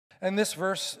And this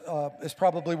verse is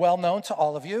probably well known to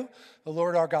all of you. The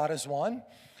Lord our God is one.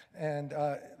 And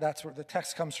that's where the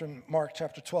text comes from, Mark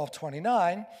chapter 12,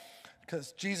 29.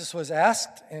 Because Jesus was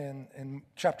asked in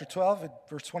chapter 12,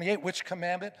 verse 28, which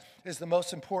commandment is the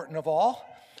most important of all?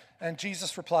 And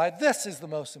Jesus replied, this is the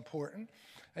most important.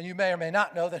 And you may or may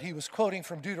not know that he was quoting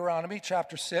from Deuteronomy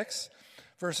chapter 6,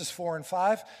 verses 4 and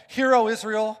 5. Hear, O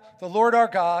Israel, the Lord our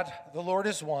God, the Lord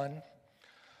is one.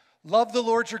 Love the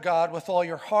Lord your God with all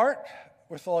your heart,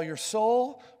 with all your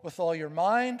soul, with all your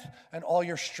mind, and all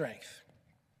your strength.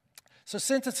 So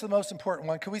since it's the most important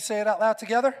one, can we say it out loud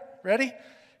together? Ready?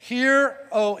 Hear,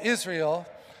 O Israel,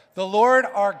 the Lord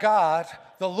our God,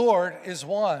 the Lord is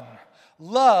one.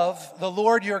 Love the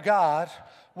Lord your God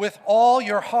with all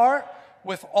your heart,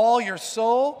 with all your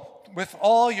soul, with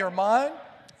all your mind,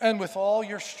 and with all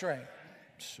your strength.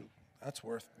 That's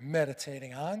worth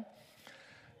meditating on.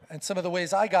 And some of the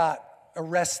ways I got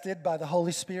arrested by the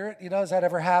Holy Spirit, has that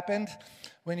ever happened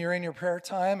when you're in your prayer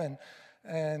time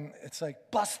and it's like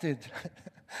busted?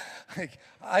 Like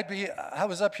I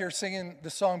was up here singing the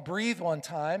song Breathe one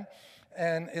time,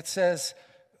 and it says,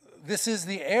 this is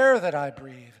the air that I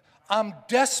breathe. I'm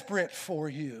desperate for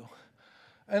you.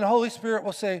 And the Holy Spirit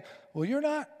will say, well, you're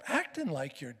not acting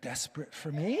like you're desperate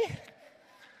for me.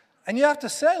 And you have to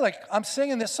say, I'm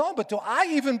singing this song, but do I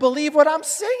even believe what I'm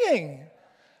singing?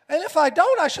 And if I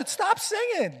don't, I should stop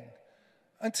singing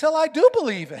until I do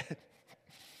believe it.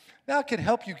 Now, it can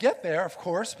help you get there, of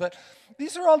course, but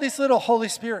these are all these little Holy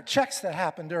Spirit checks that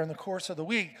happen during the course of the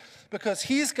week because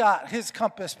he's got his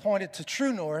compass pointed to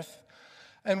true north,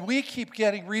 and we keep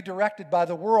getting redirected by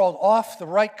the world off the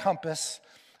right compass,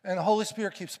 and the Holy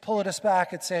Spirit keeps pulling us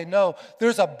back and saying, no,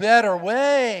 there's a better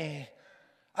way.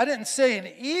 I didn't say an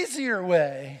easier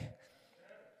way,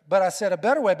 but I said a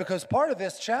better way because part of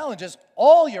this challenge is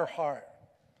all your heart,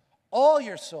 all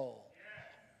your soul,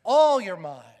 all your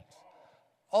mind,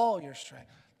 all your strength.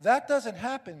 That doesn't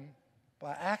happen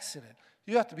by accident.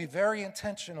 You have to be very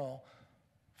intentional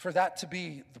for that to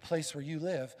be the place where you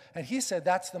live. And he said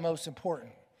that's the most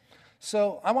important.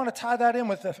 So I want to tie that in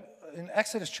with in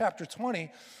Exodus chapter 20,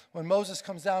 when Moses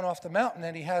comes down off the mountain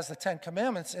and he has the 10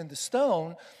 commandments in the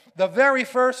stone. The very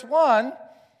first one,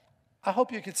 I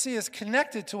hope you could see, is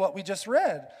connected to what we just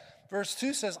read. Verse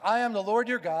 2 says, I am the Lord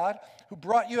your God who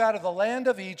brought you out of the land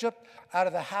of Egypt, out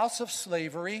of the house of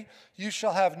slavery. You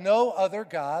shall have no other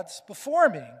gods before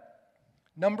me.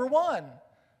 Number one,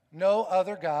 no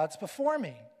other gods before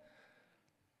me.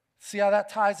 See how that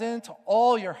ties into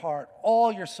all your heart,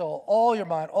 all your soul, all your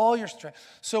mind, all your strength.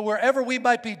 So wherever we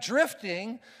might be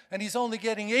drifting, and he's only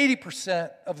getting 80%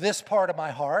 of this part of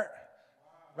my heart,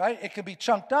 right? It could be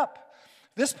chunked up.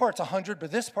 This part's 100,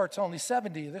 but this part's only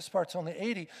 70, this part's only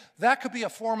 80. That could be a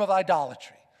form of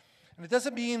idolatry. And it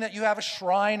doesn't mean that you have a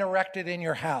shrine erected in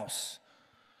your house.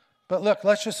 But look,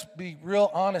 let's just be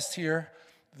real honest here.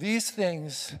 These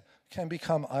things can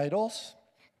become idols.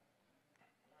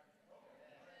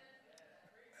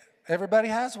 Everybody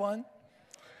has one.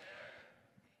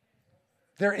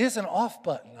 There is an off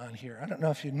button on here. I don't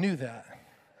know if you knew that.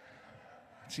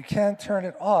 But you can turn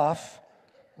it off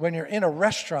when you're in a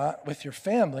restaurant with your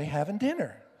family having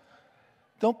dinner.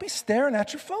 Don't be staring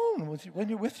at your phone when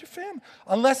you're with your family,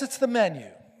 unless it's the menu,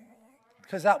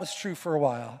 because that was true for a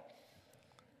while.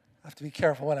 I have to be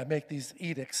careful when I make these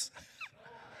edicts,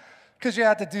 because you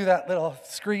had to do that little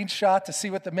screenshot to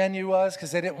see what the menu was,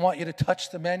 because they didn't want you to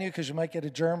touch the menu because you might get a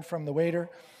germ from the waiter.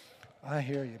 I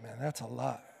hear you, man. That's a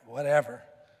lot. Whatever.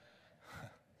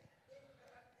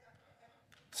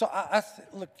 So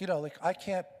look, I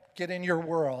can't get in your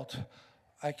world.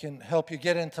 I can help you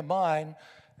get into mine.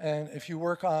 And if you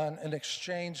work on an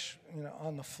exchange,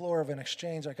 on the floor of an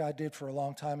exchange like I did for a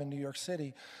long time in New York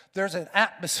City, there's an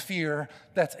atmosphere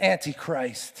that's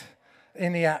antichrist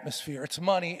in the atmosphere. It's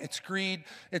money, it's greed,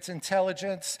 it's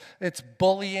intelligence, it's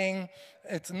bullying.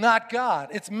 It's not God,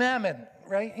 it's mammon,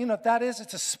 right? You know what that is?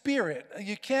 It's a spirit.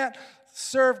 You can't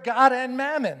serve God and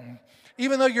mammon,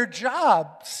 even though your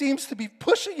job seems to be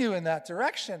pushing you in that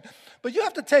direction. But you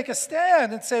have to take a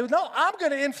stand and say, no, I'm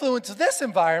going to influence this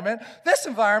environment. This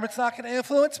environment's not going to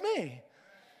influence me.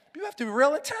 You have to be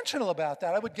real intentional about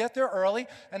that. I would get there early,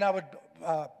 and I would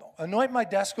anoint my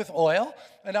desk with oil,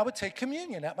 and I would take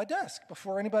communion at my desk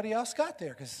before anybody else got there,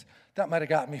 because that might have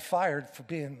gotten me fired for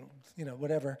being,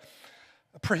 whatever,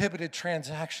 a prohibited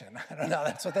transaction. I don't know,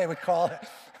 that's what they would call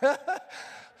it.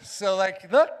 So look,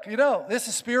 this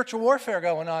is spiritual warfare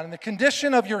going on, and the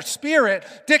condition of your spirit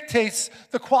dictates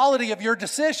the quality of your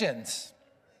decisions.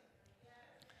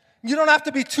 You don't have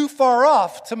to be too far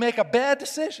off to make a bad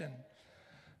decision.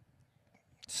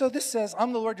 So this says,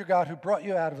 I'm the Lord your God who brought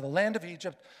you out of the land of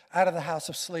Egypt, out of the house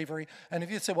of slavery. And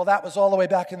if you say, well, that was all the way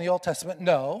back in the Old Testament.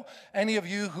 No. Any of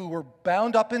you who were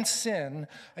bound up in sin,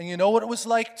 and you know what it was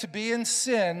like to be in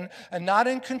sin and not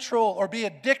in control, or be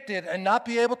addicted and not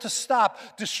be able to stop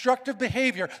destructive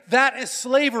behavior, that is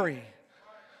slavery.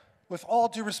 With all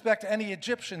due respect to any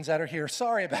Egyptians that are here,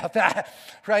 sorry about that,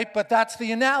 right? But that's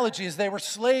the analogy, is they were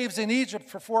slaves in Egypt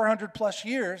for 400 plus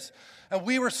years, and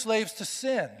we were slaves to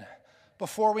sin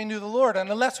before we knew the Lord.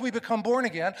 And unless we become born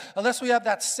again, unless we have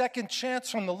that second chance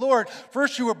from the Lord,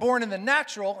 first you were born in the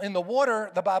natural, in the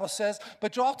water, the Bible says,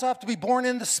 but you also have to be born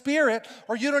in the Spirit,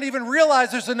 or you don't even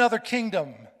realize there's another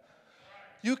kingdom.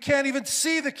 You can't even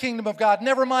see the kingdom of God,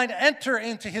 never mind enter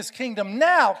into his kingdom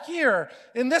now, here,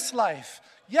 in this life.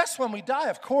 Yes, when we die,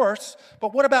 of course,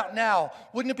 but what about now?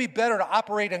 Wouldn't it be better to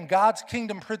operate in God's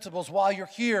kingdom principles while you're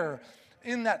here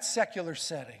in that secular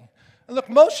setting? And look,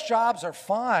 most jobs are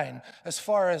fine as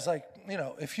far as, like,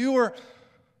 if you were,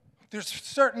 there's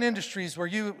certain industries where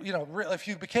if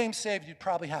you became saved, you'd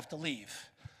probably have to leave.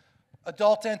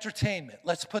 Adult entertainment,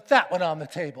 let's put that one on the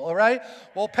table, all right?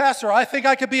 Well, Pastor, I think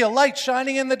I could be a light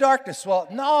shining in the darkness. Well,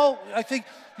 no, I think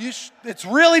it's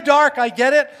really dark, I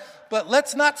get it, but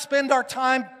let's not spend our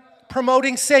time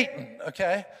promoting Satan,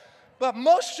 okay? But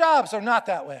most jobs are not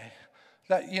that way.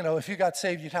 That, if you got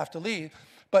saved, you'd have to leave,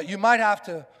 but you might have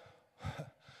to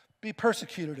be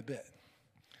persecuted a bit.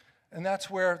 And that's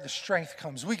where the strength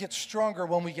comes. We get stronger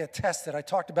when we get tested. I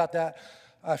talked about that,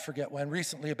 I forget when,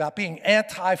 recently, about being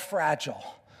anti-fragile.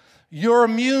 Your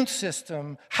immune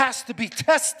system has to be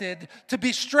tested to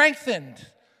be strengthened.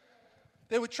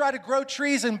 They would try to grow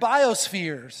trees in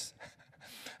biospheres,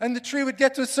 and the tree would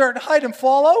get to a certain height and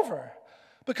fall over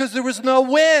because there was no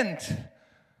wind.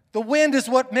 The wind is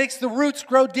what makes the roots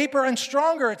grow deeper and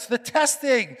stronger. It's the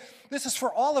testing. This is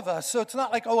for all of us. So it's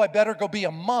not like, I better go be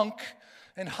a monk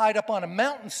and hide up on a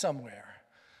mountain somewhere.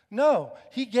 No,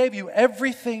 he gave you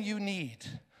everything you need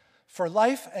for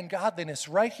life and godliness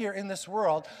right here in this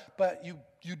world, but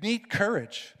you need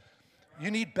courage.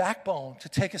 You need backbone to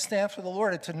take a stand for the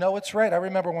Lord and to know it's right. I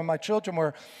remember when my children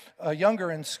were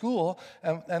younger in school,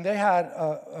 and they had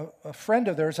a friend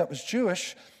of theirs that was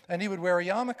Jewish, and he would wear a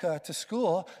yarmulke to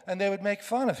school, and they would make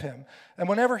fun of him. And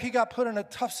whenever he got put in a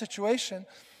tough situation,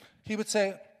 he would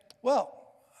say, well,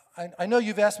 I know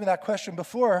you've asked me that question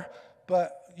before,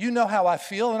 but you know how I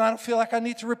feel, and I don't feel like I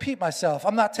need to repeat myself.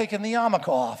 I'm not taking the yarmulke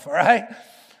off, all right?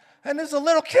 And as a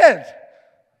little kid,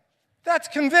 that's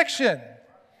conviction.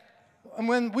 And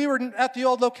when we were at the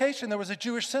old location, there was a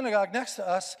Jewish synagogue next to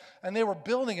us, and they were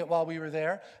building it while we were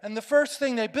there. And the first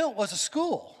thing they built was a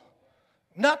school,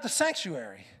 not the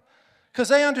sanctuary, because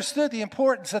they understood the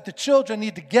importance that the children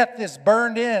need to get this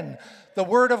burned in, the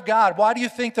Word of God. Why do you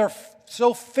think they're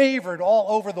so favored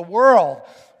all over the world,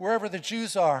 wherever the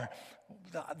Jews are?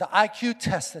 The IQ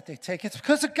test that they take, it's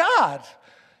because of God,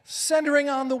 centering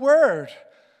on the Word.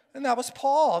 And that was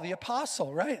Paul, the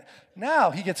apostle, right?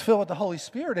 Now he gets filled with the Holy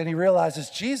Spirit and he realizes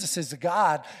Jesus is the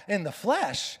God in the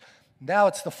flesh. Now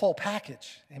it's the full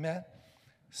package, amen?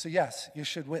 So yes, you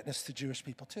should witness to Jewish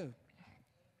people too.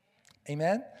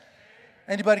 Amen?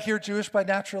 Anybody here Jewish by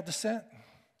natural descent?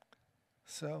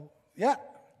 So, yeah.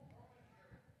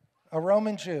 A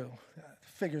Roman Jew.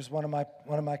 Figures one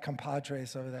of my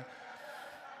compadres over there.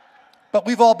 But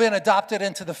we've all been adopted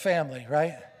into the family,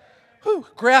 right?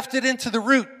 Grafted into the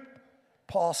root,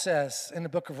 Paul says in the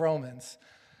book of Romans.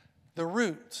 The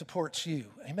root supports you.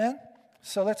 Amen?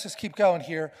 So let's just keep going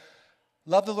here.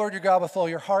 Love the Lord your God with all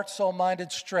your heart, soul, mind,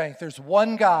 and strength. There's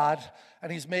one God,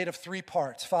 and he's made of three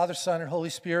parts, Father, Son, and Holy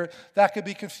Spirit. That could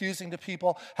be confusing to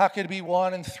people. How could it be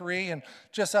one and three? And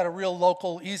just at a real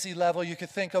local, easy level, you could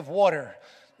think of water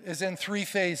is in three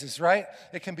phases, right?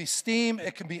 It can be steam,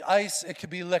 it can be ice, it can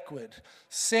be liquid.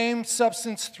 Same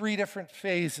substance, three different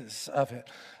phases of it.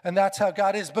 And that's how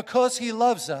God is. Because he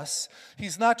loves us,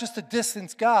 he's not just a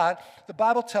distant God. The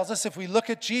Bible tells us if we look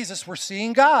at Jesus, we're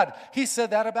seeing God. He said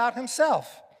that about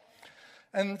himself.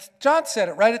 And John said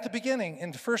it right at the beginning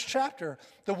in the first chapter.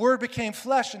 The Word became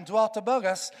flesh and dwelt among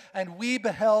us, and we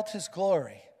beheld his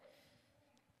glory.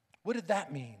 What did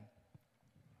that mean?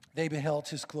 They beheld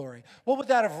his glory. What would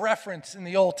that have referenced in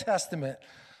the Old Testament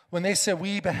when they said,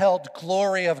 we beheld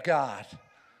glory of God?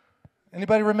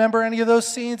 Anybody remember any of those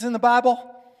scenes in the Bible?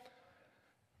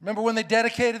 Remember when they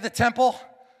dedicated the temple?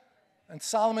 And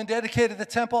Solomon dedicated the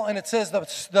temple, and it says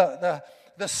the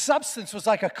substance was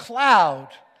like a cloud.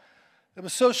 It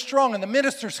was so strong, and the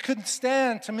ministers couldn't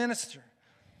stand to minister.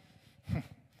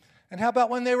 And how about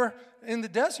when they were in the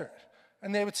desert,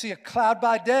 and they would see a cloud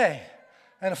by day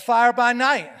and a fire by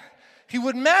night? He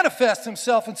would manifest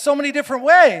himself in so many different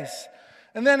ways.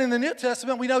 And then in the New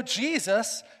Testament, we know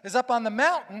Jesus is up on the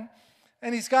mountain,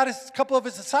 and he's got a couple of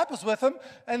his disciples with him,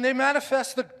 and they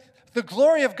manifest the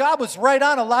glory of God was right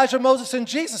on Elijah, Moses, and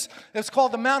Jesus. It was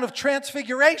called the Mount of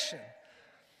Transfiguration.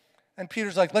 And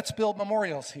Peter's like, let's build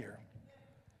memorials here.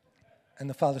 And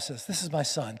the Father says, this is my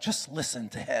son. Just listen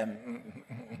to him.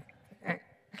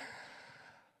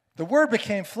 The Word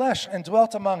became flesh and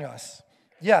dwelt among us.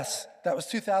 Yes, that was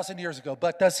 2,000 years ago.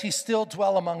 But does he still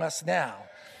dwell among us now?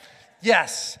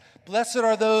 Yes. Blessed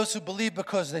are those who believe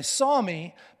because they saw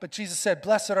me. But Jesus said,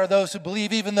 blessed are those who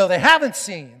believe even though they haven't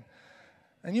seen.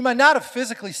 And you might not have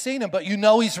physically seen him, but you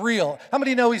know he's real. How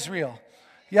many know he's real?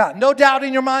 Yeah, no doubt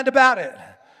in your mind about it.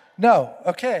 No,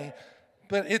 okay.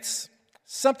 But it's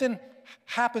something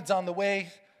happens on the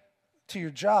way to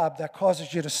your job that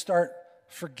causes you to start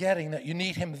forgetting that you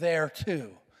need him there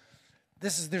too.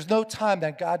 There's no time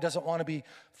that God doesn't want to be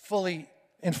fully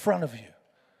in front of you.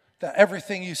 That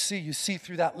everything you see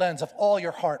through that lens of all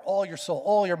your heart, all your soul,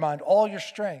 all your mind, all your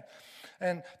strength.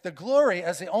 And the glory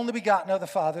as the only begotten of the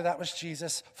Father, that was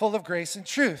Jesus, full of grace and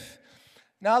truth.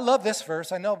 Now I love this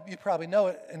verse. I know you probably know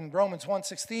it in Romans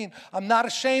 1:16. I'm not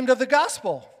ashamed of the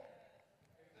gospel.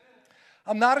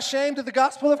 I'm not ashamed of the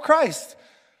gospel of Christ.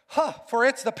 For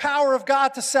it's the power of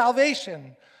God to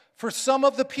salvation for some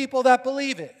of the people that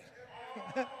believe it.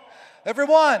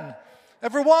 Everyone.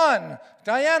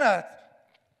 Diana,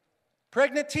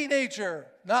 pregnant teenager,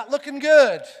 not looking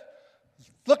good.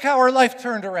 Look how her life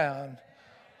turned around.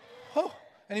 Oh,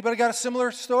 anybody got a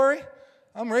similar story?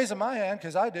 I'm raising my hand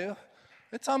because I do.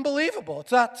 It's unbelievable.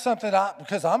 It's not something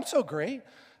because I'm so great.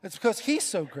 It's because he's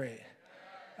so great.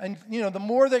 And, the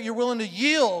more that you're willing to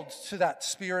yield to that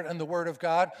Spirit and the Word of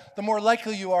God, the more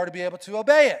likely you are to be able to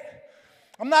obey it.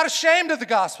 I'm not ashamed of the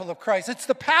gospel of Christ. It's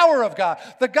the power of God.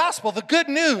 The gospel, the good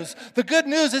news. The good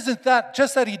news isn't that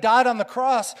just that he died on the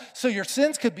cross so your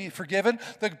sins could be forgiven.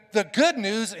 The good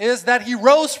news is that he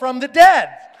rose from the dead.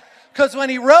 Because when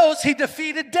he rose, he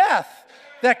defeated death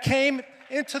that came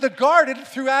into the garden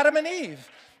through Adam and Eve.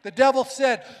 The devil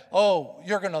said, oh,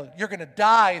 you're gonna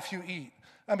die if you eat.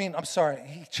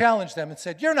 He challenged them and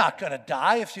said, you're not going to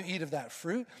die if you eat of that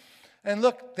fruit. And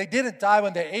look, they didn't die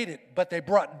when they ate it, but they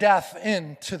brought death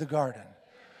into the garden.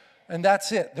 And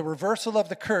that's it. The reversal of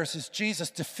the curse is Jesus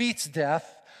defeats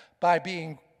death by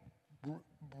being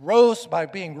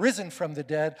risen from the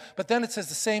dead. But then it says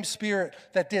the same Spirit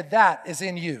that did that is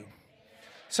in you.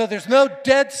 So there's no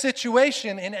dead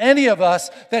situation in any of us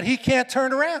that he can't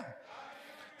turn around.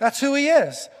 That's who he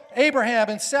is. Abraham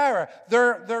and Sarah,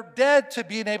 they're dead to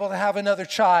being able to have another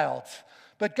child.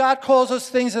 But God calls those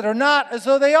things that are not as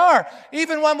though they are,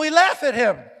 even when we laugh at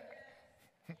him.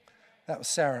 That was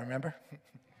Sarah, remember?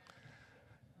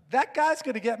 That guy's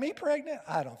going to get me pregnant?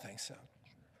 I don't think so.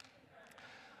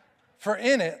 For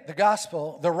in it, the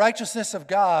gospel, the righteousness of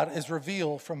God is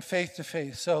revealed from faith to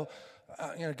faith. So,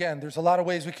 again, there's a lot of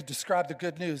ways we could describe the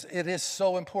good news. It is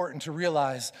so important to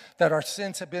realize that our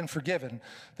sins have been forgiven,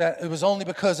 that it was only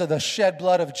because of the shed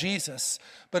blood of Jesus.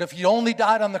 But if he only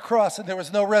died on the cross and there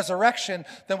was no resurrection,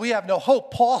 then we have no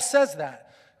hope. Paul says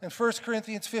that in 1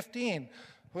 Corinthians 15.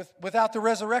 Without the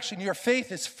resurrection, your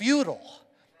faith is futile.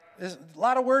 There's a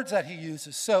lot of words that he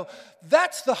uses. So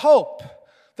that's the hope,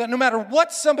 that no matter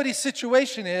what somebody's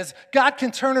situation is, God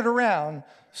can turn it around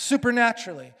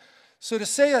supernaturally. So to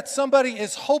say that somebody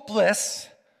is hopeless,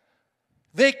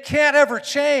 they can't ever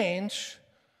change,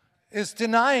 is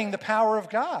denying the power of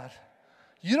God.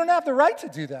 You don't have the right to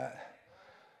do that.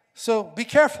 So be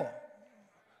careful.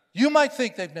 You might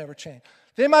think they've never changed.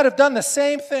 They might have done the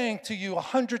same thing to you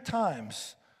 100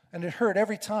 times, and it hurt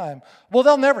every time. Well,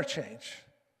 they'll never change.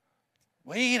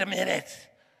 Wait a minute.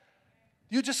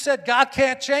 You just said God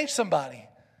can't change somebody.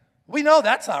 We know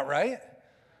that's not right.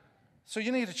 So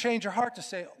you need to change your heart to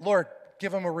say, Lord,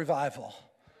 give him a revival.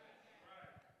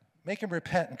 Make him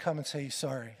repent and come and say he's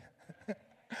sorry.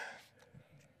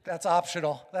 That's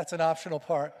optional. That's an optional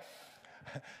part.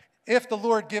 If the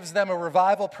Lord gives them a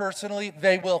revival personally,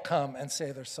 they will come and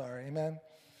say they're sorry. Amen?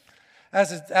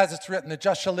 As it's written, the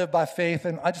just shall live by faith.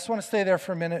 And I just want to stay there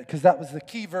for a minute because that was the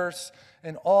key verse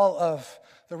in all of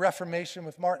the Reformation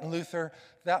with Martin Luther.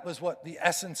 That was what the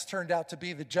essence turned out to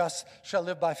be. The just shall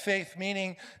live by faith,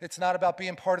 meaning it's not about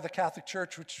being part of the Catholic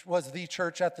Church, which was the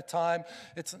church at the time.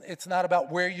 It's not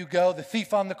about where you go. The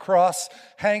thief on the cross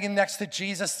hanging next to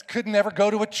Jesus could never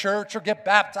go to a church or get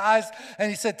baptized. And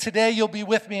he said, today you'll be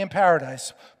with me in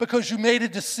paradise because you made a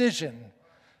decision.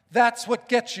 That's what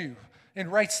gets you in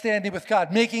right standing with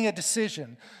God, making a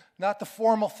decision. Not the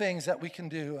formal things that we can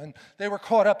do. And they were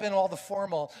caught up in all the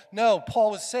formal. No, Paul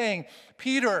was saying,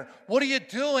 Peter, what are you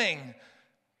doing?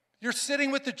 You're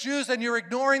sitting with the Jews and you're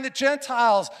ignoring the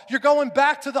Gentiles. You're going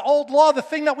back to the old law, the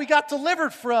thing that we got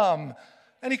delivered from.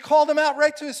 And he called him out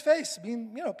right to his face. I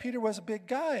mean, Peter was a big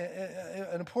guy,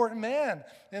 an important man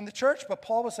in the church. But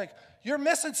Paul was like, you're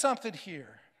missing something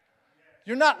here.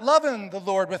 You're not loving the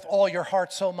Lord with all your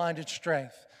heart, soul, mind, and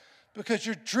strength. Because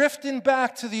you're drifting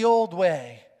back to the old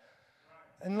way.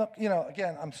 And look,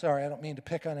 again, I'm sorry, I don't mean to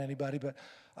pick on anybody, but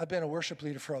I've been a worship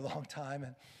leader for a long time.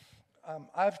 And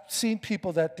I've seen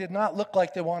people that did not look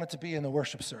like they wanted to be in the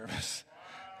worship service.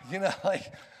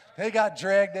 Like they got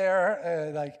dragged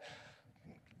there,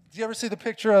 do you ever see the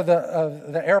picture of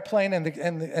the airplane and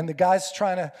the guy's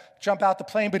trying to jump out the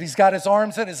plane, but he's got his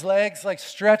arms and his legs like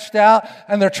stretched out,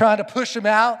 and they're trying to push him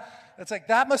out? It's like,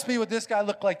 that must be what this guy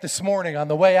looked like this morning on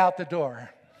the way out the door.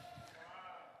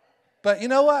 But you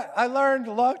know what? I learned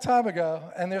a long time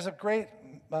ago, and there's a great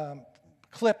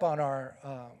clip on our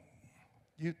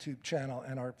YouTube channel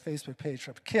and our Facebook page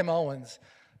from Kim Owens,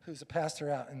 who's a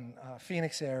pastor out in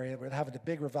Phoenix area. We're having a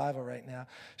big revival right now.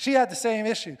 She had the same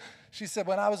issue. She said,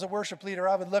 when I was a worship leader,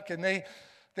 I would look and they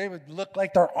would look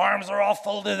like their arms are all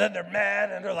folded and they're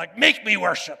mad and they're like, make me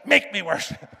worship, make me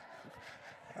worship.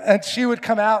 And she would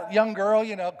come out, young girl,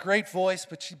 great voice,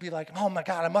 but she'd be like, oh my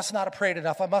God, I must not have prayed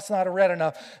enough. I must not have read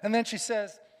enough. And then she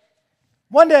says,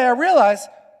 one day I realized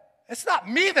it's not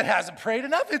me that hasn't prayed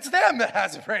enough. It's them that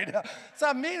hasn't prayed enough. It's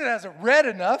not me that hasn't read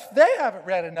enough. They haven't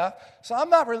read enough.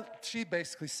 So she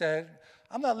basically said,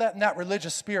 I'm not letting that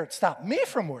religious spirit stop me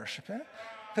from worshiping,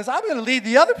 because I'm going to lead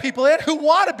the other people in who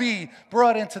want to be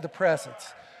brought into the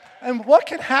presence. And what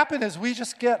can happen is we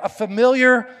just get a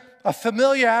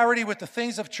familiarity with the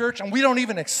things of church, and we don't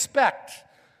even expect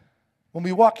when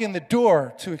we walk in the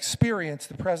door to experience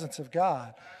the presence of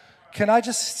God. Can I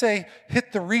just say,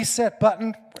 hit the reset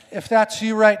button if that's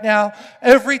you right now?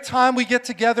 Every time we get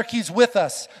together, he's with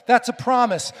us. That's a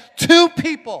promise. 2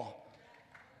 people.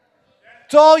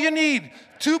 It's all you need.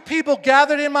 2 people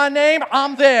gathered in my name,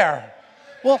 I'm there.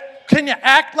 Well, can you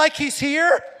act like he's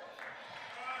here?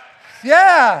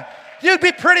 Yeah, you'd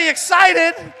be pretty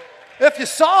excited if you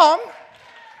saw him.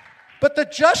 But the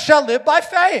just shall live by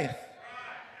faith.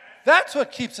 That's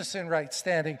what keeps us in right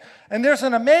standing. And there's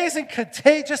an amazing,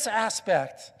 contagious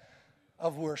aspect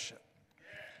of worship.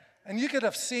 And you could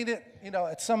have seen it,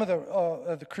 at some of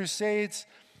the crusades,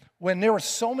 when there were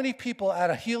so many people at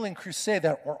a healing crusade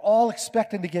that were all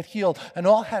expecting to get healed and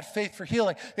all had faith for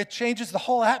healing. It changes the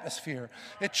whole atmosphere.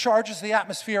 It charges the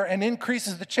atmosphere and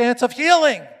increases the chance of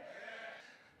healing.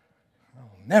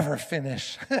 I'll never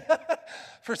finish.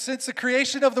 For since the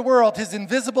creation of the world, his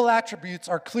invisible attributes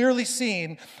are clearly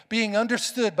seen, being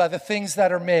understood by the things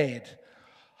that are made.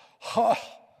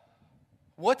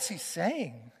 What's he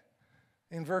saying?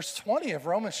 In verse 20 of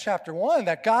Romans chapter 1,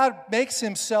 that God makes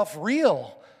himself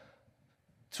real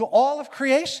to all of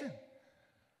creation.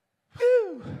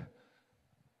 Whew.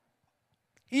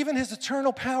 Even his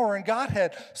eternal power and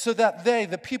Godhead, so that they,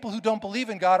 the people who don't believe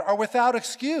in God, are without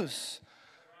excuse.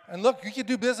 And look, you can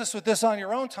do business with this on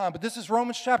your own time, but this is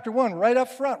Romans chapter 1, right up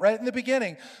front, right in the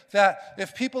beginning, that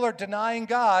if people are denying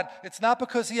God, it's not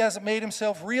because he hasn't made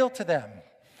himself real to them.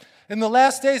 In the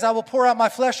last days, I will pour out my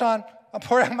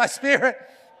pour out my spirit.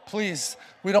 Please,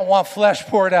 we don't want flesh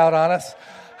poured out on us.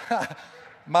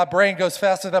 My brain goes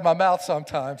faster than my mouth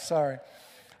sometimes, sorry.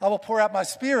 I will pour out my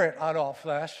spirit on all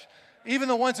flesh. Even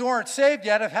the ones who aren't saved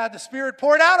yet have had the spirit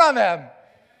poured out on them.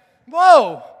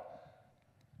 Whoa!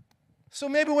 So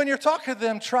maybe when you're talking to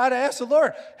them, try to ask the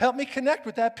Lord, help me connect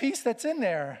with that piece that's in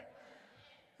there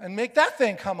and make that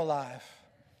thing come alive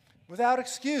without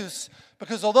excuse,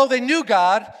 because although they knew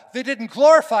God, they didn't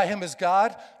glorify him as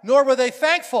God, nor were they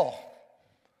thankful.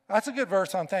 That's a good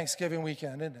verse on Thanksgiving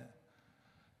weekend, isn't it?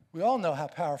 We all know how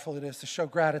powerful it is to show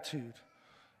gratitude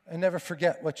and never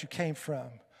forget what you came from,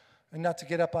 and not to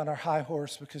get up on our high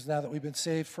horse because now that we've been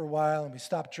saved for a while and we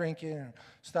stopped drinking and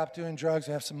stopped doing drugs,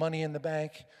 we have some money in the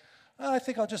bank. I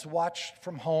think I'll just watch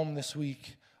from home this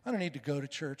week. I don't need to go to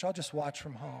church. I'll just watch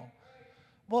from home.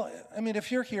 Well, I mean,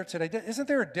 if you're here today, isn't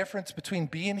there a difference between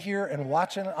being here and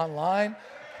watching online?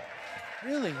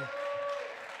 Really?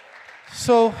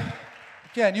 So,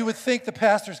 again, you would think the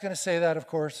pastor's going to say that, of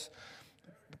course,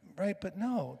 right? But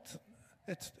no,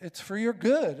 it's for your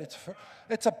good.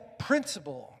 It's a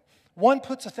principle. 1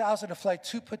 puts 1,000 to flight,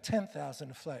 2 put 10,000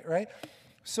 to flight, right?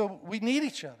 So we need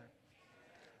each other.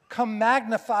 Come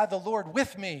magnify the Lord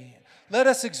with me. Let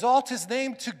us exalt his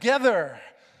name together.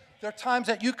 There are times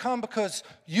that you come because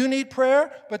you need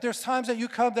prayer, but there's times that you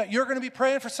come that you're going to be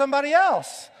praying for somebody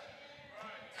else.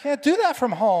 Can't do that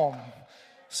from home.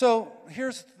 So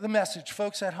here's the message,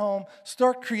 folks at home.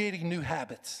 Start creating new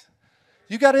habits.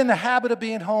 You got in the habit of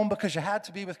being home because you had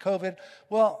to be with COVID.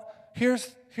 Well,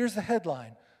 here's the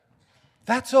headline.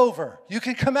 That's over. You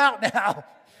can come out now.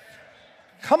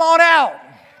 Come on out.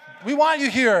 We want you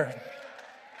here.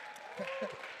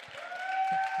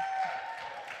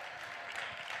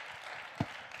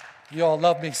 You all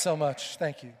love me so much.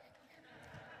 Thank you.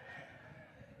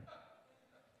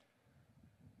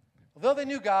 Although they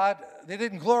knew God, they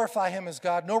didn't glorify him as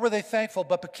God, nor were they thankful,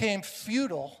 but became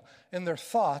futile in their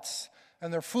thoughts,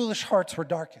 and their foolish hearts were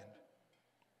darkened.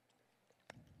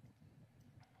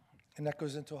 And that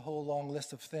goes into a whole long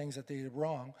list of things that they did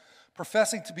wrong.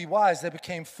 Professing to be wise, they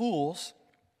became fools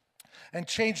and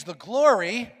changed the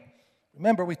glory.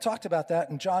 Remember, we talked about that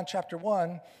in John chapter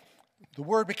 1. The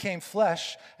Word became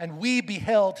flesh, and we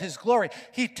beheld his glory.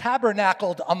 He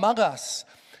tabernacled among us,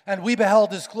 and we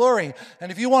beheld his glory.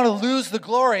 And if you want to lose the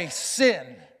glory,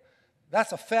 sin.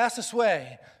 That's the fastest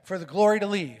way for the glory to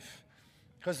leave,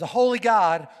 because the holy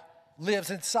God lives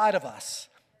inside of us.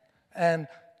 And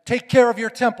take care of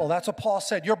your temple. That's what Paul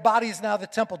said. Your body is now the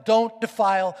temple. Don't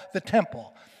defile the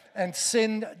temple. And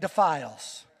sin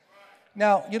defiles.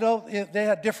 Now, you know, they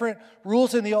had different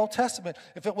rules in the Old Testament.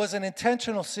 If it was an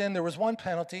intentional sin, there was one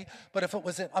penalty. But if it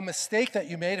was a mistake that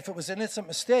you made, if it was an innocent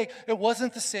mistake, it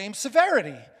wasn't the same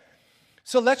severity.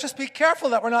 So let's just be careful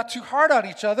that we're not too hard on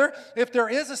each other. If there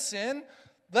is a sin,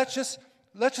 let's just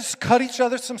cut each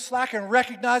other some slack and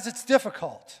recognize it's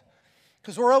difficult.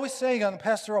 Because we're always saying on the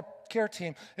pastoral care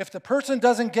team, if the person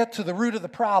doesn't get to the root of the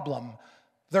problem,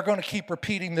 they're going to keep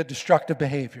repeating the destructive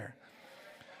behavior.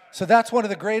 So that's one of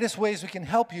the greatest ways we can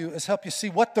help you, is help you see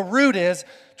what the root is.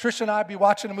 Trish and I would be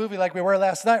watching a movie like we were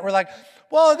last night. We're like,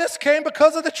 well, this came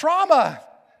because of the trauma.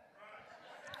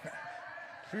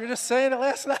 We were just saying it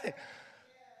last night.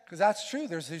 Because that's true.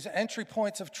 There's these entry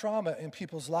points of trauma in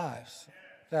people's lives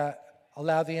that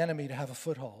allow the enemy to have a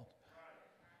foothold.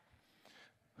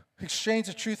 Exchange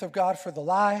the truth of God for the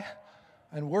lie,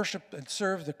 and worship and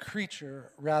serve the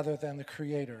creature rather than the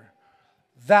Creator.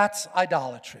 That's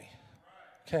idolatry.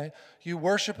 Okay? You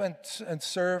worship and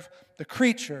serve the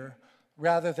creature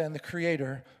rather than the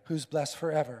Creator, who's blessed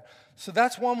forever. So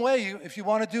that's one way. If you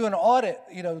want to do an audit,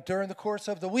 during the course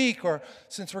of the week, or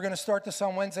since we're going to start this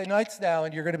on Wednesday nights now,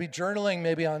 and you're going to be journaling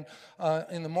maybe in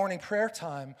the morning prayer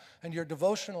time and your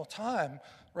devotional time,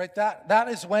 right? That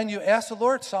is when you ask the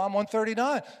Lord. Psalm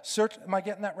 139. Am I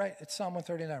getting that right? It's Psalm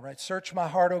 139, right? Search my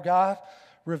heart, O God.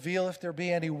 Reveal if there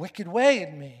be any wicked way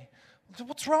in me.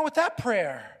 What's wrong with that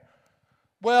prayer?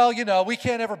 Well, we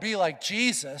can't ever be like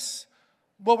Jesus.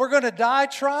 Well, we're going to die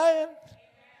trying.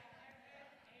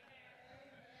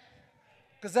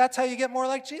 Because that's how you get more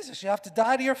like Jesus. You have to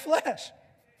die to your flesh.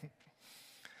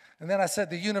 And then I said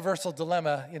the universal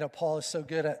dilemma. Paul is so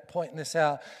good at pointing this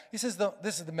out. He says,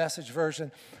 this is the Message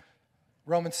version,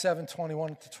 Romans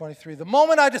 7:21-23. The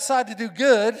moment I decide to do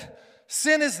good,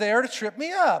 sin is there to trip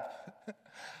me up.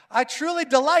 I truly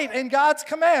delight in God's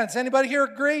commands. Anybody here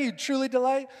agree? You truly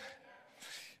delight?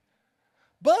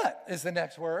 But, is the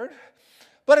next word,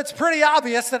 but it's pretty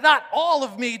obvious that not all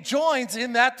of me joins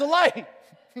in that delight.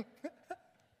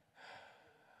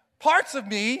 Parts of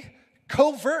me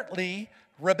covertly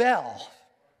rebel.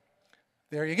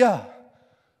 There you go.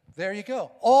 There you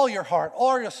go. All your heart,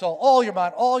 all your soul, all your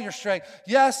mind, all your strength.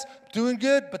 Yes, doing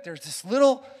good, but there's this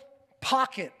little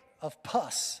pocket of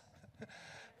pus.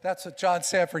 That's what John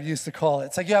Sanford used to call it.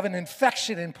 It's like you have an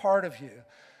infection in part of you.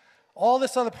 All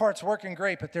this other part's working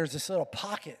great, but there's this little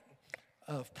pocket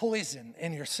of poison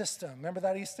in your system. Remember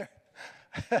that Easter?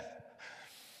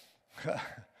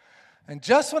 And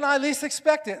just when I least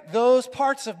expect it, those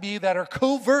parts of me that are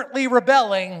covertly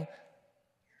rebelling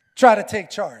try to take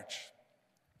charge.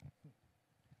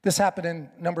 This happened in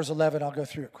Numbers 11. I'll go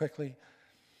through it quickly.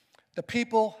 The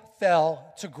people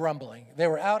fell to grumbling. They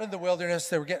were out in the wilderness.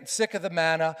 They were getting sick of the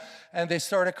manna, and they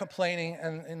started complaining,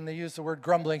 and they used the word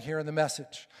grumbling here in the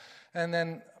Message. And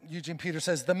then Eugene Peter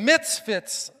says, the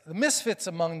misfits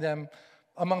among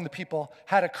the people,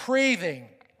 had a craving.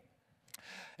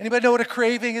 Anybody know what a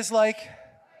craving is like?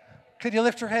 Could you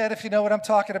lift your head if you know what I'm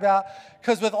talking about?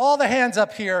 Because with all the hands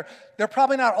up here, they're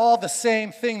probably not all the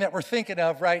same thing that we're thinking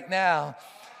of right now.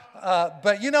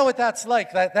 But you know what that's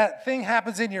like. That thing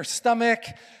happens in your stomach,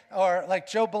 or like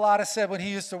Joe Bellotta said when he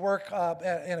used to work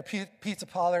in a pizza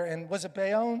parlor, and was it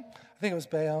Bayonne? I think it was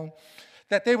Bayonne.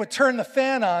 That they would turn the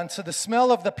fan on so the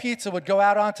smell of the pizza would go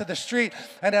out onto the street,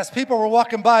 and as people were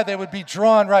walking by, they would be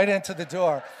drawn right into the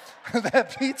door.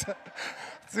 That pizza.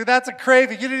 See, that's a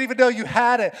craving. You didn't even know you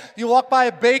had it. You walk by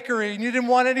a bakery and you didn't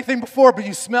want anything before, but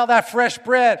you smell that fresh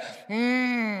bread.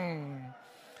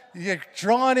 You're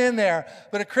drawn in there.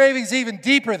 But a craving's even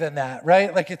deeper than that,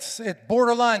 right? Like it's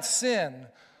borderline sin,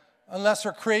 unless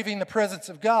we're craving the presence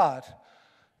of God.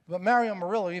 But Mario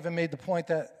Murillo even made the point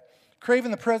that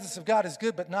craving the presence of God is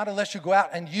good, but not unless you go out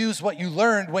and use what you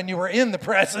learned when you were in the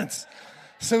presence.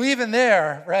 So even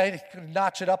there, right, you could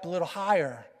notch it up a little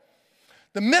higher.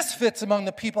 The misfits among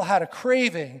the people had a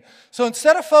craving. So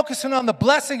instead of focusing on the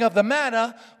blessing of the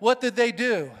manna, what did they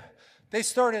do? They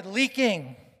started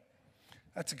leaking.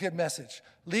 That's a good message.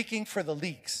 Leaking for the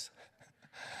leaks.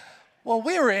 Well,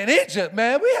 we were in Egypt,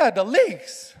 man. We had the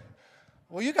leaks.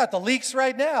 Well, you got the leaks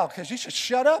right now because you should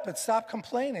shut up and stop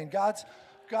complaining. God's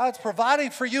providing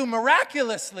for you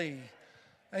miraculously.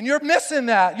 And you're missing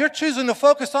that. You're choosing to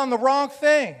focus on the wrong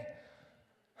thing.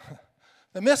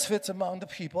 The misfits among the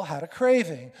people had a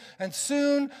craving. And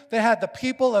soon they had the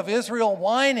people of Israel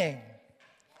whining.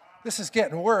 This is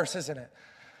getting worse, isn't it?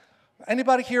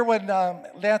 Anybody here when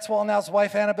Lance Wallnau's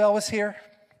wife Annabelle was here?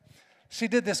 She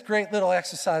did this great little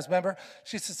exercise, remember?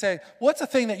 She used to say, what's the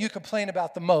thing that you complain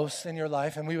about the most in your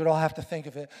life? And we would all have to think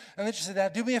of it. And then she said, now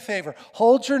do me a favor.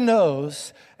 Hold your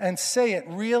nose and say it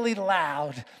really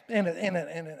loud in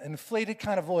an inflated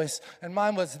kind of voice. And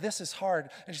mine was, this is hard.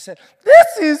 And she said,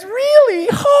 this is really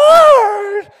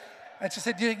hard. And she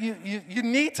said, you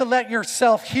need to let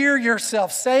yourself hear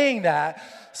yourself saying that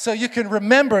so you can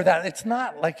remember that it's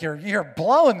not like you're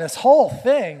blowing this whole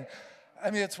thing. I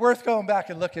mean, it's worth going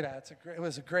back and looking at. It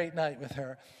was a great night with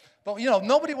her. But,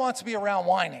 nobody wants to be around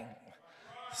whining.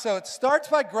 So it starts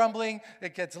by grumbling.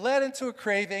 It gets led into a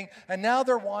craving. And now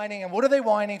they're whining. And what are they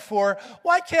whining for?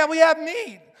 Why can't we have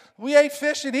meat? We ate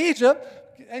fish in Egypt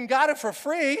and got it for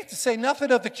free, to say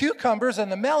nothing of the cucumbers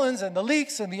and the melons and the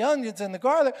leeks and the onions and the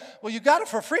garlic. Well, you got it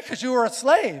for free because you were a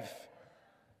slave.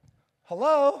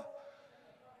 Hello?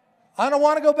 I don't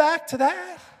want to go back to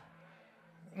that.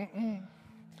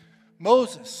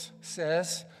 Moses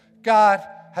says, God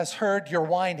has heard your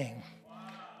whining.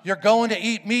 You're going to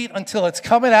eat meat until it's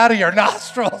coming out of your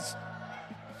nostrils.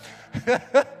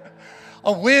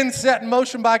 A wind set in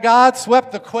motion by God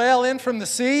swept the quail in from the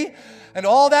sea. And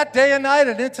all that day and night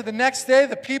and into the next day,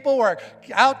 the people were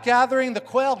out gathering the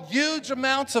quail, huge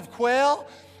amounts of quail.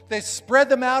 They spread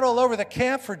them out all over the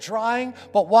camp for drying.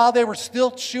 But while they were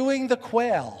still chewing the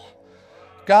quail,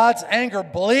 God's anger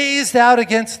blazed out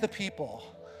against the people.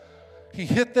 He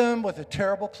hit them with a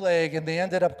terrible plague, and they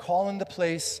ended up calling the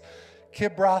place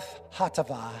Kibroth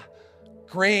Hattaavah,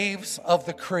 graves of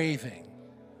the craving.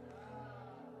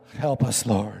 Help us,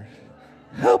 Lord.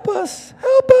 Help us.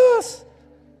 Help us.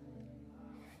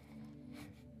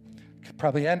 Could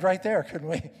probably end right there, couldn't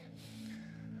we?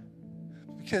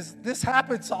 Because this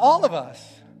happens to all of us,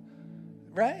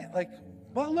 right?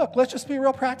 Well, look, let's just be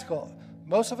real practical.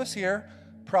 Most of us here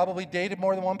probably dated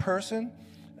more than one person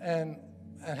and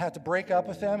had to break up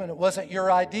with them, and it wasn't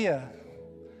your idea.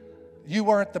 You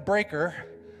weren't the breaker.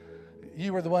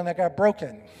 You were the one that got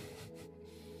broken.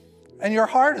 And your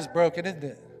heart is broken, isn't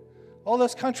it? All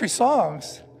those country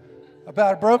songs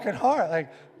about a broken heart,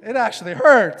 it actually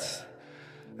hurts.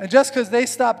 And just because they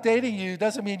stopped dating you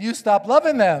doesn't mean you stop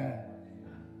loving them.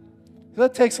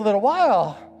 That takes a little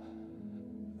while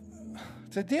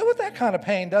to deal with that kind of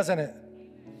pain, doesn't it?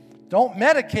 Don't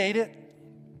medicate it.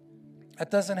 That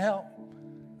doesn't help.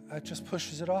 That just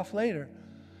pushes it off later.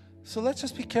 So let's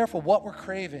just be careful what we're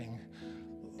craving.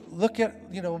 Look at,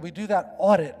 when we do that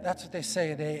audit, that's what they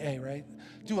say in AA, right?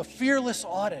 Do a fearless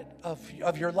audit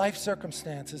of your life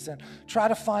circumstances and try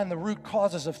to find the root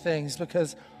causes of things,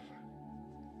 because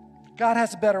God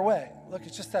has a better way. Look,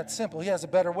 it's just that simple. He has a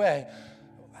better way.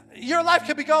 Your life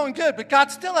could be going good, but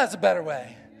God still has a better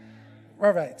way.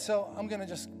 All right, so I'm going to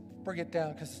just bring it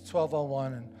down because it's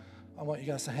 12:01, and I want you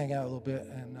guys to hang out a little bit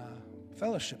and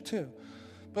fellowship too.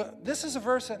 But this is a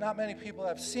verse that not many people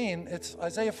have seen. It's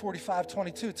Isaiah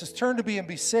 45:22. It says, turn to me and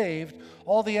be saved,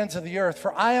 all the ends of the earth,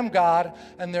 for I am God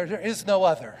and there is no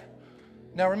other.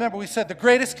 Now remember, we said the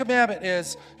greatest commandment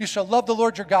is you shall love the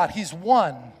Lord your God. He's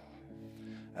one.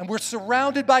 And we're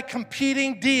surrounded by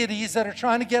competing deities that are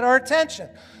trying to get our attention,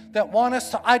 that want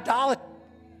us to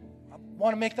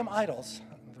want to make them idols.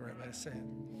 That's the right way to say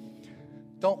it.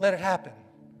 Don't let it happen.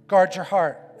 Guard your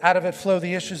heart. Out of it flow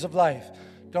the issues of life.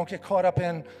 Don't get caught up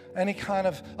in any kind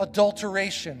of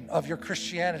adulteration of your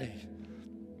Christianity.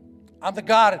 I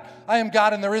am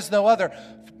God and there is no other.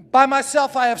 By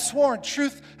myself I have sworn,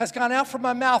 truth has gone out from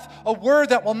my mouth, a word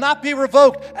that will not be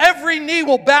revoked. Every knee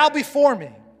will bow before me.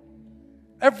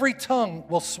 Every tongue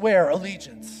will swear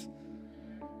allegiance.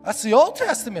 That's the Old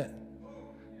Testament.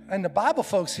 And the Bible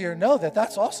folks here know that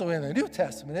that's also in the New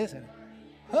Testament, isn't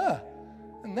it?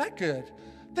 Isn't that good?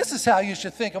 This is how you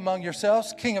should think among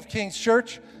yourselves, King of Kings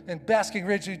Church in Basking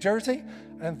Ridge, New Jersey,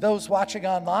 and those watching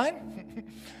online.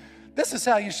 This is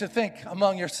how you should think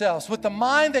among yourselves, with the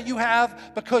mind that you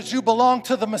have because you belong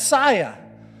to the Messiah.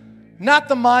 not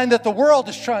the mind that the world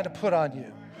is trying to put on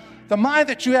you. The mind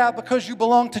that you have because you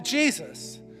belong to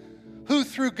Jesus, who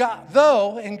through God,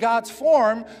 though in God's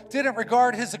form, didn't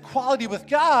regard his equality with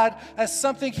God as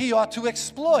something he ought to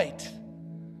exploit.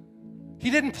 He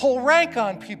didn't pull rank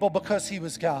on people because he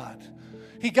was God.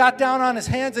 He got down on his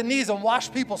hands and knees and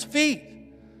washed people's feet.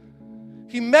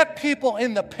 He met people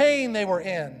in the pain they were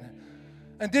in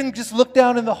and didn't just look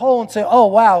down in the hole and say, oh,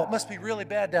 wow, it must be really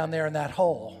bad down there in that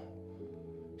hole.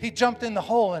 He jumped in the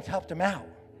hole and helped them out.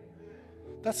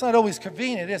 That's not always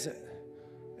convenient, is it,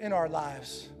 in our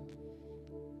lives?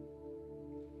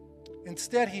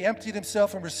 Instead, he emptied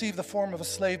himself and received the form of a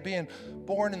slave, being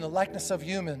born in the likeness of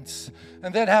humans.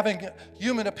 And then having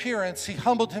human appearance, he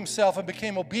humbled himself and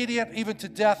became obedient even to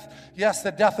death. Yes,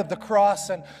 the death of the cross.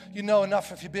 And you know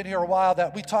enough if you've been here a while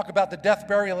that we talk about the death,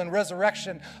 burial, and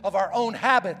resurrection of our own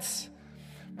habits.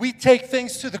 We take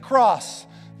things to the cross.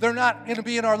 They're not going to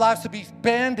be in our lives to be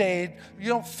Band-Aid. You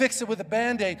don't fix it with a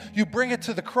Band-Aid. You bring it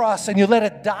to the cross and you let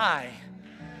it die.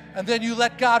 And then you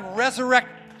let God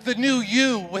resurrect the new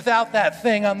you without that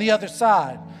thing on the other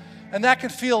side. And that can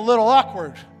feel a little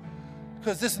awkward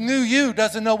because this new you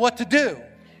doesn't know what to do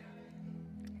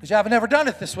because you haven't ever done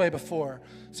it this way before.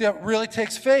 See, it really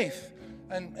takes faith.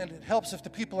 And it helps if the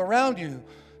people around you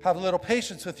have a little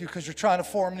patience with you because you're trying to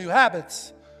form new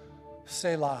habits.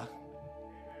 Selah.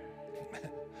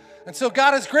 And so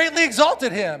God has greatly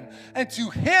exalted him. And to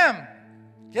him,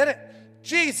 get it?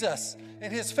 Jesus,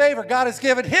 in his favor, God has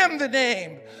given him the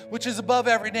name which is above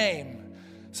every name.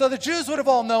 So the Jews would have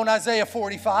all known Isaiah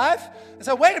 45 and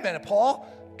said, wait a minute, Paul.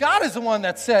 God is the one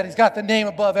that said he's got the name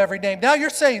above every name. Now you're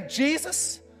saying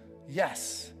Jesus?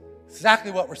 Yes,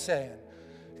 exactly what we're saying.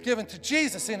 Given to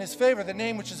Jesus in his favor the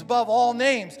name which is above all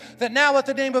names, that now at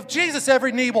the name of Jesus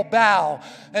every knee will bow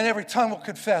and every tongue will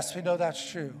confess. We know that's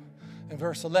true. In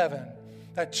verse 11,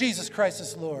 that Jesus Christ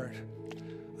is Lord.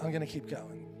 I'm going to keep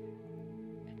going.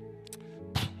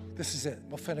 This is it.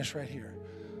 We'll finish right here.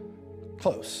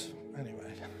 Close,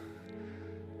 anyway.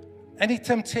 Any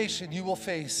temptation you will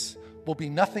face will be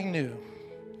nothing new,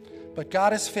 but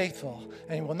God is faithful,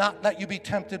 and he will not let you be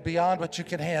tempted beyond what you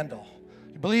can handle.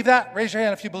 You believe that? Raise your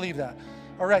hand if you believe that.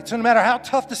 All right, so no matter how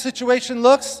tough the situation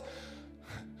looks,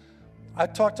 I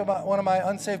talked to one of my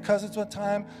unsaved cousins one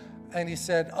time, and he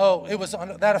said, oh,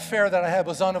 that affair that I had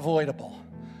was unavoidable.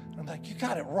 I'm like, you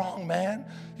got it wrong, man.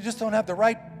 You just don't have the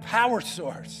right power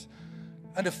source.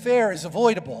 An affair is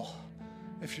avoidable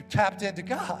if you're tapped into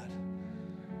God.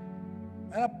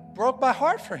 And I broke my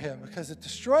heart for him because it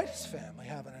destroyed his family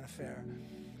having an affair.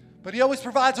 But he always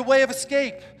provides a way of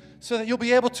escape so that you'll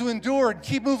be able to endure and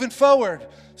keep moving forward.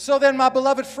 So then, my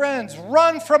beloved friends,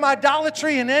 run from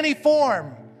idolatry in any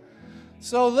form.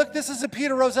 So look, this is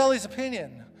Peter Roselle's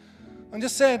opinion. I'm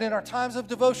just saying, in our times of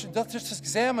devotion, let's just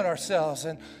examine ourselves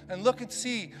and look and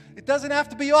see. It doesn't have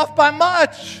to be off by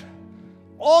much.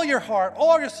 All your heart,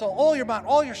 all your soul, all your mind,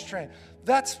 all your strength.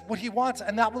 That's what he wants,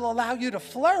 and that will allow you to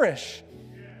flourish.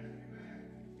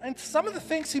 And some of the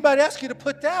things he might ask you to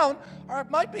put down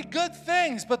might be good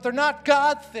things, but they're not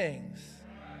God things.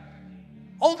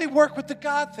 Only work with the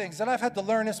God things. And I've had to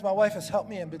learn this. My wife has helped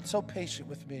me and been so patient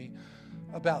with me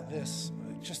about this.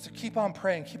 Just to keep on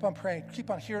praying, keep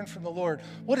on hearing from the Lord.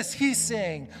 What is he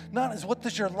saying? Not as what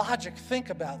does your logic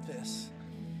think about this?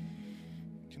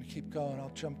 Can you keep going?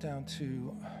 I'll jump down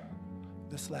to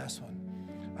this last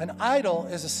one. An idol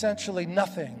is essentially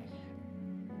nothing,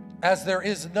 as there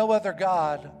is no other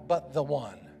God but the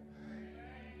one.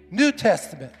 New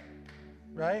Testament,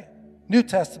 right? New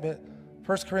Testament,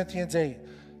 1 Corinthians 8.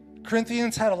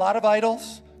 Corinthians had a lot of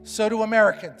idols, so do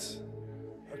Americans.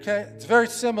 Okay, it's very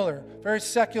similar, very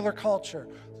secular culture.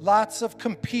 Lots of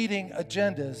competing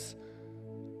agendas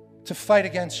to fight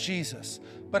against Jesus.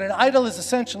 But an idol is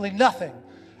essentially nothing,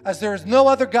 as there is no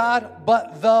other God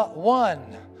but the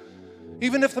one.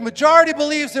 Even if the majority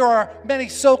believes there are many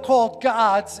so-called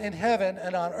gods in heaven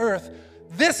and on earth,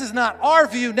 this is not our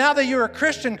view. Now that you're a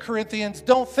Christian, Corinthians,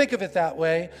 don't think of it that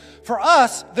way. For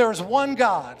us, there is one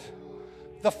God,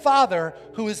 the Father,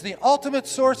 who is the ultimate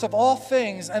source of all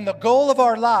things and the goal of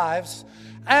our lives,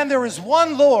 and there is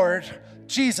one Lord,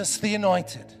 Jesus the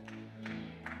Anointed,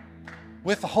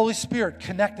 with the Holy Spirit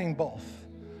connecting both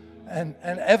and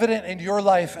evident in your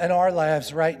life and our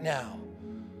lives right now.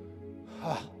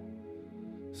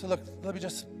 So look, let me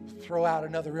just throw out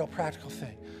another real practical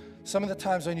thing. Some of the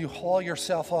times when you haul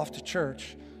yourself off to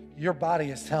church, your body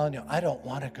is telling you, I don't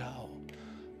want to go.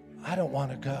 I don't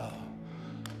want to go.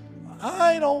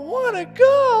 I don't want to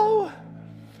go.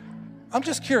 I'm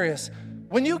just curious.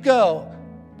 When you go,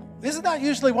 Isn't that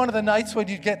usually one of the nights when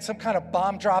you get some kind of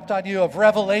bomb dropped on you of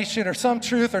revelation or some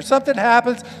truth or something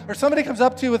happens or somebody comes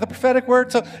up to you with a prophetic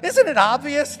word? So isn't it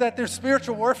obvious that there's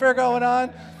spiritual warfare going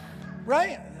on,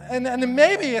 right? And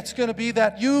maybe it's going to be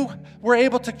that you were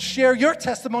able to share your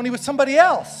testimony with somebody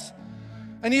else.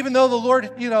 And even though the Lord,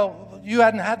 you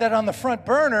hadn't had that on the front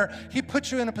burner, he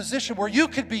put you in a position where you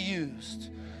could be used.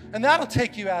 And that'll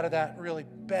take you out of that really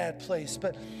bad place.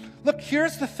 But look,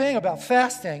 here's the thing about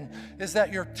fasting is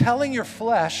that you're telling your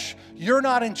flesh, you're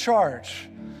not in charge.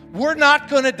 We're not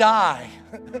going to die.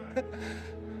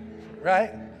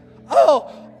 Right?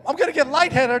 Oh, I'm going to get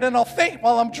lightheaded and I'll faint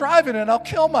while I'm driving and I'll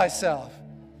kill myself.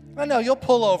 I know, you'll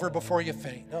pull over before you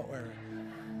faint. Don't worry.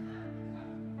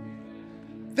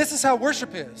 This is how worship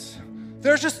is.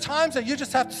 There's just times that you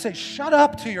just have to say, shut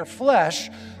up to your flesh,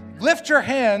 lift your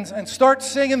hands, and start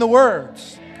singing the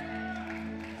words.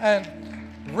 And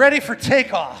ready for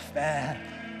takeoff, man.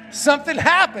 Something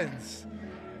happens.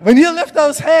 When you lift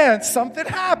those hands, something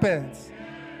happens.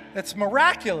 It's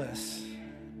miraculous.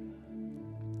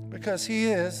 Because he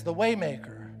is the way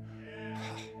maker.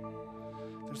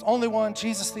 There's only one,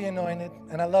 Jesus the Anointed.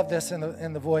 And I love this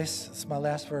in the voice. It's my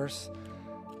last verse.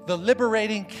 The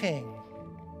liberating King.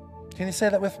 Can you say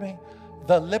that with me?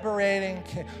 The liberating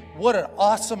King. What an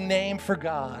awesome name for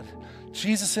God.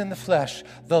 Jesus in the flesh,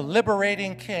 the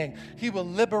liberating King. He will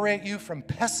liberate you from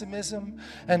pessimism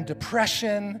and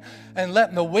depression and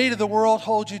letting the weight of the world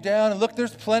hold you down. And look,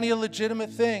 there's plenty of legitimate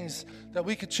things that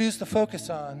we could choose to focus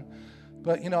on.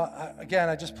 But,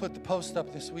 I just put the post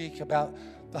up this week about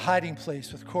the hiding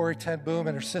place with Corrie ten Boom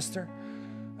and her sister.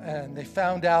 And they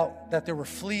found out that there were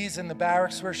fleas in the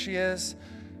barracks where she is.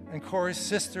 And Corey's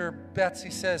sister, Betsy,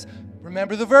 says,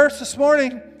 remember the verse this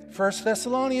morning, 1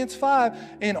 Thessalonians 5,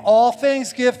 in all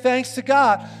things give thanks to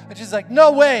God. And she's like,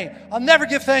 no way, I'll never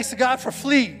give thanks to God for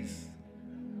fleas.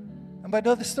 Anybody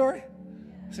know the story?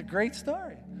 It's a great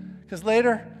story. Because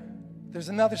later, there's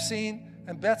another scene,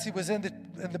 and Betsy was in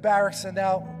the barracks, and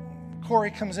now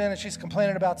Corey comes in, and she's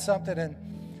complaining about something, and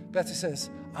Betsy says,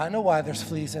 I know why there's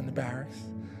fleas in the barracks.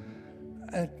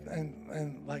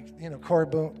 And Corrie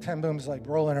ten Boom's like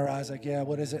rolling her eyes like, yeah,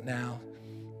 what is it now?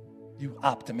 You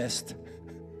optimist.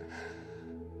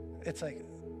 It's like,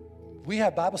 we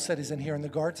have Bible studies in here and the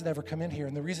guards never come in here.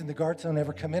 And the reason the guards don't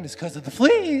ever come in is because of the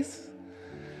fleas.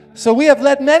 So we have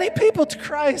led many people to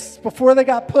Christ before they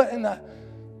got put in the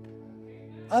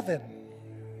oven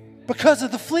because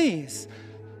of the fleas.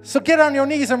 So get on your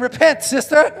knees and repent,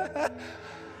 sister.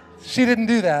 She didn't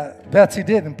do that. Betsy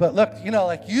didn't. But look,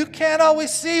 you can't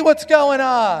always see what's going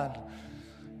on.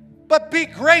 But be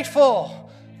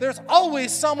grateful. There's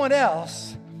always someone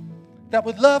else that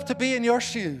would love to be in your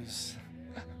shoes.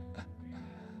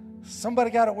 Somebody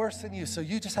got it worse than you, so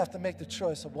you just have to make the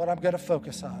choice of what I'm going to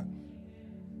focus on.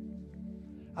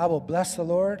 I will bless the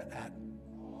Lord at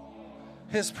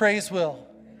his praise will.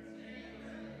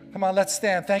 Come on, let's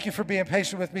stand. Thank you for being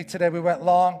patient with me today. We went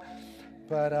long,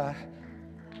 but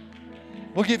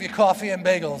we'll give you coffee and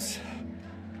bagels.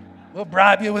 We'll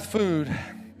bribe you with food.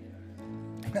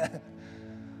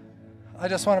 I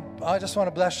just want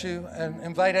to bless you and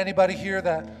invite anybody here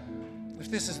that if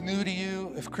this is new to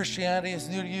you, if Christianity is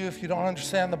new to you, if you don't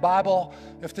understand the Bible,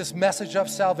 if this message of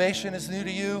salvation is new to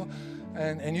you,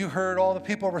 and you heard all the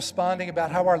people responding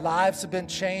about how our lives have been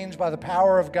changed by the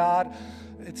power of God,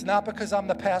 it's not because I'm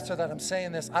the pastor that I'm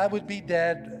saying this. I would be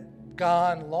dead,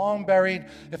 gone, long buried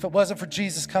if it wasn't for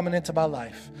Jesus coming into my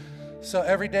life. So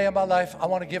every day of my life, I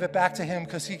want to give it back to him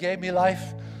because he gave me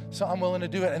life. So I'm willing to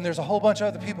do it. And there's a whole bunch of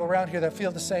other people around here that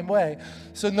feel the same way.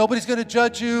 So nobody's going to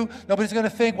judge you. Nobody's going to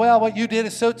think, well, what you did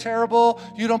is so terrible.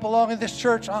 You don't belong in this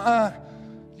church.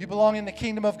 You belong in the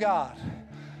kingdom of God.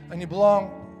 And you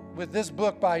belong with this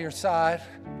book by your side.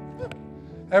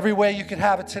 Every way you could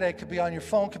have it today could be on your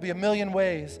phone, could be a million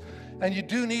ways. And you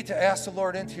do need to ask the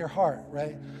Lord into your heart,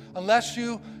 right? Unless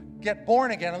you get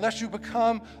born again, unless you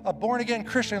become a born-again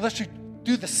Christian, unless you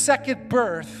do the second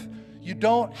birth, you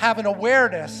don't have an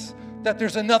awareness that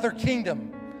there's another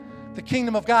kingdom, the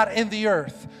kingdom of God in the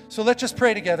earth. So let's just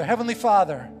pray together. Heavenly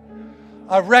Father,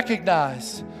 I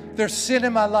recognize there's sin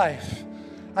in my life.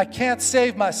 I can't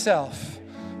save myself,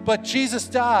 but Jesus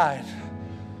died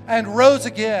and rose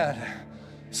again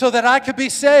so that I could be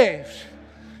saved.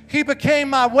 He became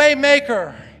my way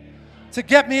maker to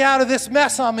get me out of this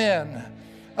mess I'm in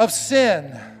of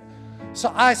sin.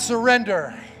 So I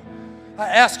surrender. I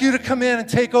ask you to come in and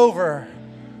take over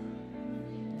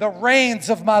the reins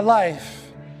of my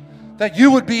life, that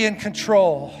you would be in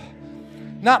control.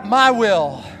 Not my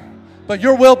will, but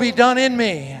your will be done in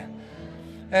me.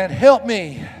 And help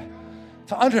me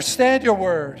to understand your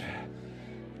word,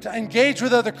 to engage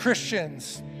with other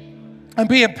Christians, and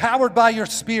be empowered by your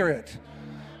Spirit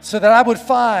so that I would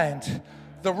find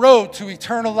the road to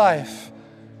eternal life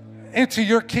into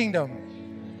your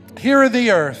kingdom here in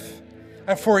the earth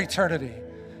and for eternity.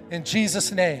 In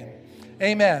Jesus' name,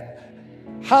 amen.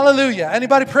 Hallelujah.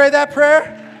 Anybody pray that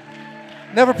prayer?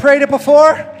 Never prayed it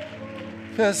before?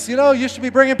 Because, you should be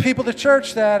bringing people to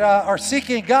church that are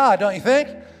seeking God, don't you think?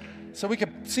 So we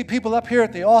could see people up here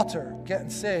at the altar getting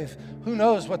saved. Who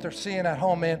knows what they're seeing at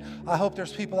home, man? I hope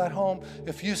there's people at home.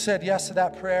 If you said yes to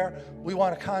that prayer, we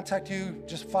want to contact you.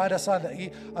 Just find us on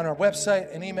our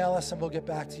website and email us, and we'll get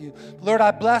back to you. Lord,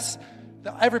 I bless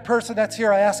every person that's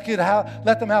here. I ask you to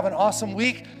let them have an awesome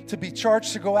week, to be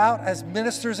charged to go out as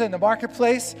ministers in the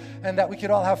marketplace, and that we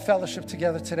could all have fellowship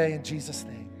together today in Jesus'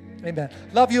 name. Amen.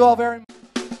 Love you all very much.